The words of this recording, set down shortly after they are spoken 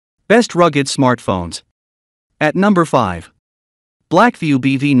Best rugged smartphones. At number 5. Blackview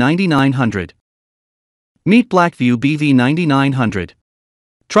BV9900. Meet Blackview BV9900.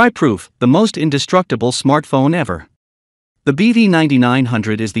 Tri-proof, the most indestructible smartphone ever. The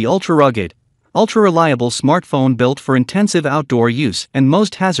BV9900 is the ultra-rugged, ultra-reliable smartphone built for intensive outdoor use and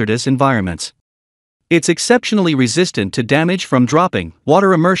most hazardous environments. It's exceptionally resistant to damage from dropping,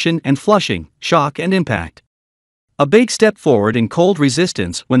 water immersion and flushing, shock and impact. A big step forward in cold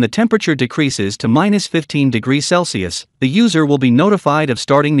resistance. When the temperature decreases to -15 degrees Celsius, the user will be notified of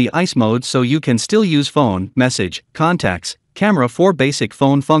starting the ice mode so you can still use phone, message, contacts, camera for basic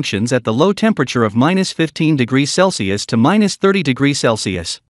phone functions at the low temperature of -15 degrees Celsius to -30 degrees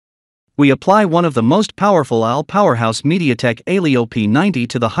Celsius. We apply one of the most powerful AL powerhouse MediaTek Helio P90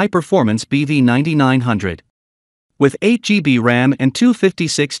 to the high-performance BV9900. With 8 GB RAM and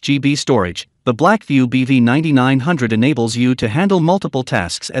 256 GB storage, the Blackview BV9900 enables you to handle multiple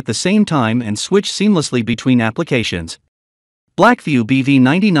tasks at the same time and switch seamlessly between applications. Blackview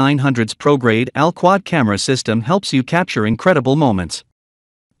BV9900's pro-grade AL quad camera system helps you capture incredible moments.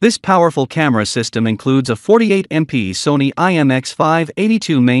 This powerful camera system includes a 48MP Sony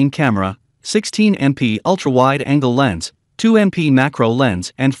IMX582 main camera, 16MP ultra-wide-angle lens, 2MP macro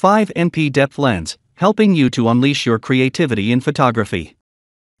lens and 5MP depth lens, helping you to unleash your creativity in photography.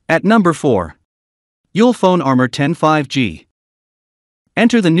 At number 4. Ulefone Armor 10 5G.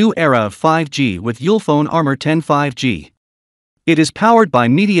 Enter the new era of 5G with Ulefone Armor 10 5G. It is powered by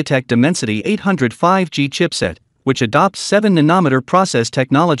MediaTek Dimensity 800 5G chipset, which adopts 7nm process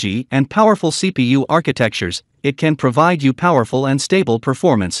technology and powerful CPU architectures. It can provide you powerful and stable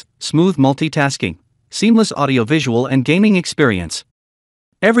performance, smooth multitasking, seamless audiovisual and gaming experience.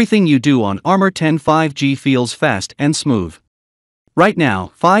 Everything you do on Armor 10 5G feels fast and smooth. Right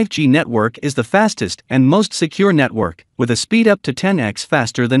now, 5G network is the fastest and most secure network, with a speed up to 10x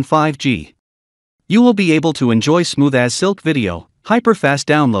faster than 5G. You will be able to enjoy smooth as silk video, hyper-fast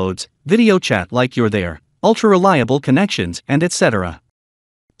downloads, video chat like you're there, ultra-reliable connections and etc.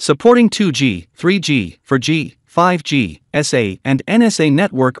 Supporting 2G, 3G, 4G, 5G, SA and NSA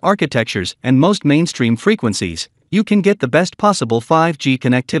network architectures and most mainstream frequencies, you can get the best possible 5G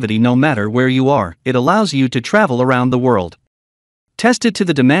connectivity no matter where you are. It allows you to travel around the world. Tested to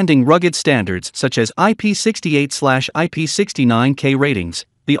the demanding rugged standards such as IP68/IP69K ratings,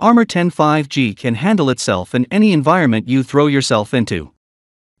 the Armor 10 5G can handle itself in any environment you throw yourself into.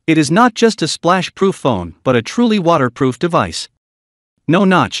 It is not just a splash-proof phone but a truly waterproof device. No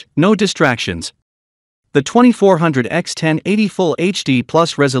notch, no distractions. The 2400x1080 Full HD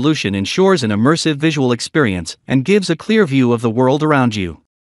Plus resolution ensures an immersive visual experience and gives a clear view of the world around you.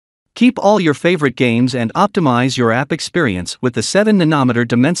 Keep all your favorite games and optimize your app experience with the 7nm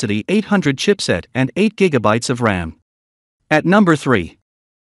Dimensity 800 chipset and 8 GB of RAM. At number 3.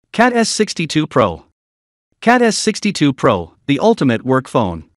 Cat S62 Pro. Cat S62 Pro, the ultimate work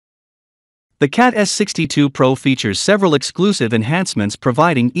phone. The Cat S62 Pro features several exclusive enhancements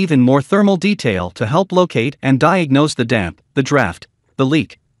providing even more thermal detail to help locate and diagnose the damp, the draft, the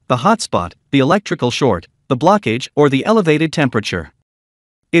leak, the hotspot, the electrical short, the blockage or the elevated temperature.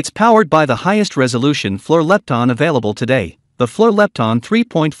 It's powered by the highest resolution FLIR Lepton available today, the FLIR Lepton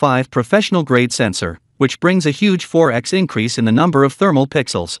 3.5 professional-grade sensor, which brings a huge 4x increase in the number of thermal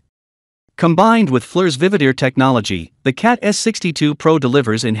pixels. Combined with FLIR's Vivideer technology, the Cat S62 Pro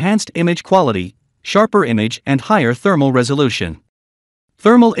delivers enhanced image quality, sharper image and higher thermal resolution.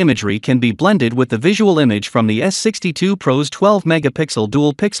 Thermal imagery can be blended with the visual image from the S62 Pro's 12-megapixel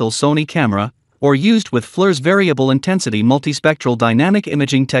dual-pixel Sony camera, or used with FLIR's variable intensity multispectral dynamic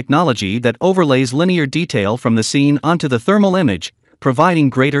imaging technology that overlays linear detail from the scene onto the thermal image, providing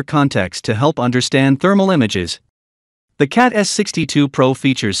greater context to help understand thermal images. The Cat S62 Pro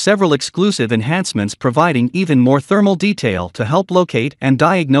features several exclusive enhancements providing even more thermal detail to help locate and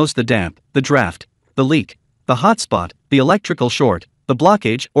diagnose the damp, the draft, the leak, the hotspot, the electrical short, the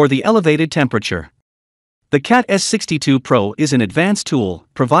blockage or the elevated temperature. The Cat S62 Pro is an advanced tool,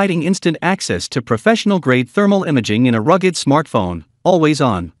 providing instant access to professional-grade thermal imaging in a rugged smartphone, always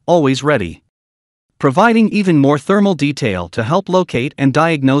on, always ready. Providing even more thermal detail to help locate and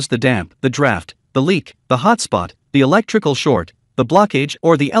diagnose the damp, the draft, the leak, the hotspot, the electrical short, the blockage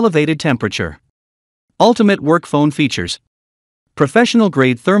or the elevated temperature. Ultimate work phone features.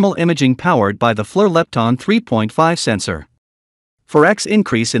 Professional-grade thermal imaging powered by the FLIR Lepton 3.5 sensor. 4x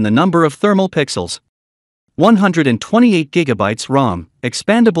increase in the number of thermal pixels. 128 GB ROM,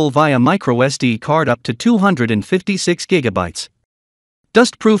 expandable via microSD card up to 256 GB.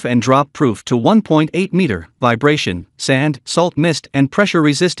 Dustproof and drop-proof to 1.8 meter, vibration, sand, salt mist and pressure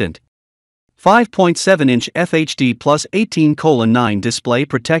resistant. 5.7-inch FHD plus 18:9 display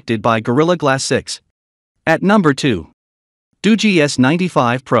protected by Gorilla Glass 6. At number 2. Doogee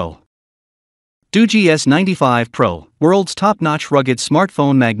S95 Pro. Doogee S95 Pro, world's top-notch rugged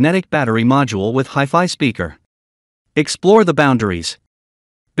smartphone magnetic battery module with hi-fi speaker. Explore the boundaries.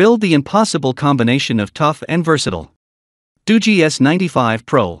 Build the impossible combination of tough and versatile. Doogee S95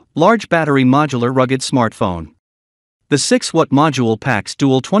 Pro, large battery modular rugged smartphone. The 6-watt module packs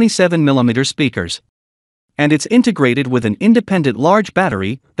dual 27mm speakers. And it's integrated with an independent large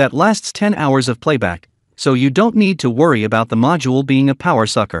battery that lasts 10 hours of playback, so you don't need to worry about the module being a power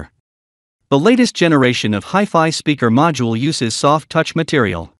sucker. The latest generation of hi-fi speaker module uses soft touch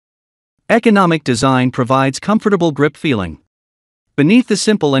material. Economic design provides comfortable grip feeling. Beneath the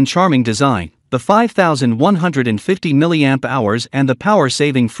simple and charming design, the 5150 mAh and the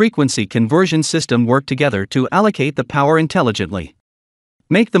power-saving frequency conversion system work together to allocate the power intelligently.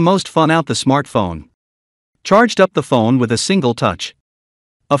 Make the most fun out the smartphone. Charged up the phone with a single touch.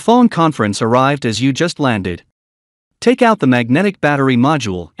 A phone conference arrived as you just landed. Take out the magnetic battery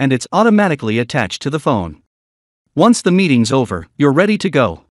module and it's automatically attached to the phone. Once the meeting's over, you're ready to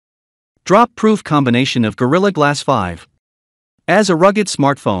go. Drop-proof combination of Gorilla Glass 5. As a rugged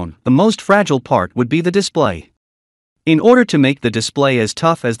smartphone, the most fragile part would be the display. In order to make the display as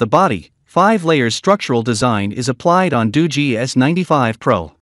tough as the body, 5 layers structural design is applied on Doogee S95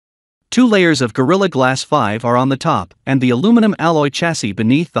 Pro. 2 layers of Gorilla Glass 5 are on the top, and the aluminum alloy chassis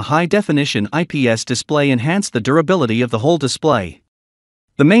beneath the high-definition IPS display enhance the durability of the whole display.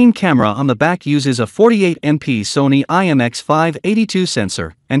 The main camera on the back uses a 48MP Sony IMX582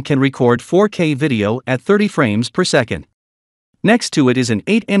 sensor and can record 4K video at 30 frames per second. Next to it is an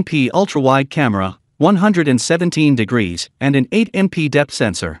 8MP ultra-wide camera, 117 degrees, and an 8MP depth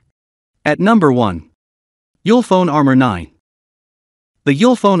sensor. At number 1. Ulefone Armor 9. The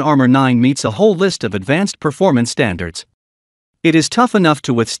Ulefone Armor 9 meets a whole list of advanced performance standards. It is tough enough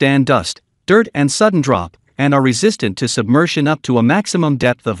to withstand dust, dirt and sudden drop, and are resistant to submersion up to a maximum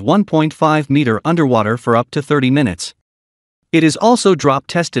depth of 1.5 meter underwater for up to 30 minutes. It is also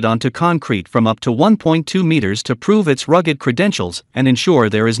drop-tested onto concrete from up to 1.2 meters to prove its rugged credentials and ensure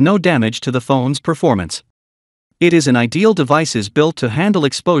there is no damage to the phone's performance. It is an ideal device built to handle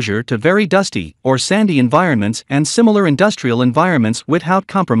exposure to very dusty or sandy environments and similar industrial environments without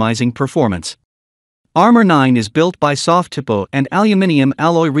compromising performance. Armor 9 is built by soft-tipo and aluminium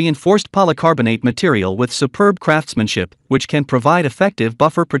alloy reinforced polycarbonate material with superb craftsmanship, which can provide effective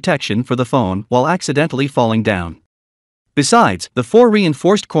buffer protection for the phone while accidentally falling down. Besides, the 4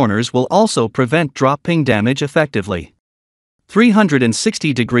 reinforced corners will also prevent drop-ping damage effectively.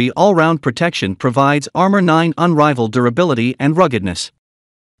 360-degree all-round protection provides Armor 9 unrivaled durability and ruggedness.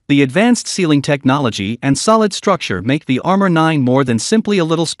 The advanced sealing technology and solid structure make the Armor 9 more than simply a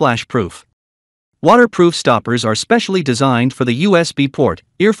little splash-proof. Waterproof stoppers are specially designed for the USB port,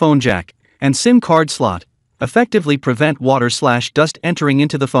 earphone jack, and SIM card slot, effectively prevent water/dust entering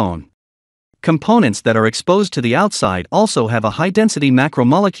into the phone. Components that are exposed to the outside also have a high-density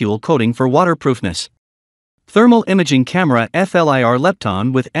macromolecule coating for waterproofness. Thermal imaging camera FLIR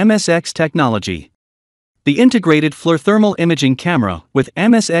Lepton with MSX technology. The integrated FLIR thermal imaging camera with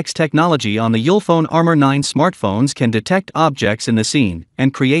MSX technology on the Ulefone Armor 9 smartphones can detect objects in the scene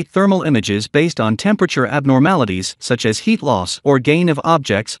and create thermal images based on temperature abnormalities such as heat loss or gain of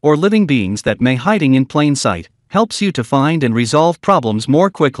objects or living beings that may hiding in plain sight, helps you to find and resolve problems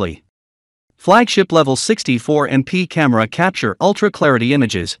more quickly. Flagship level 64MP camera capture ultra clarity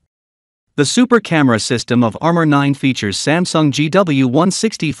images. The super camera system of Armor 9 features Samsung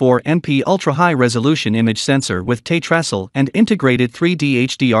GW164MP ultra-high resolution image sensor with tetrasil and integrated 3D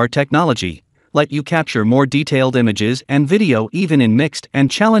HDR technology, let you capture more detailed images and video even in mixed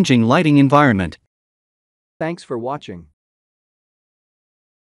and challenging lighting environment. Thanks for watching.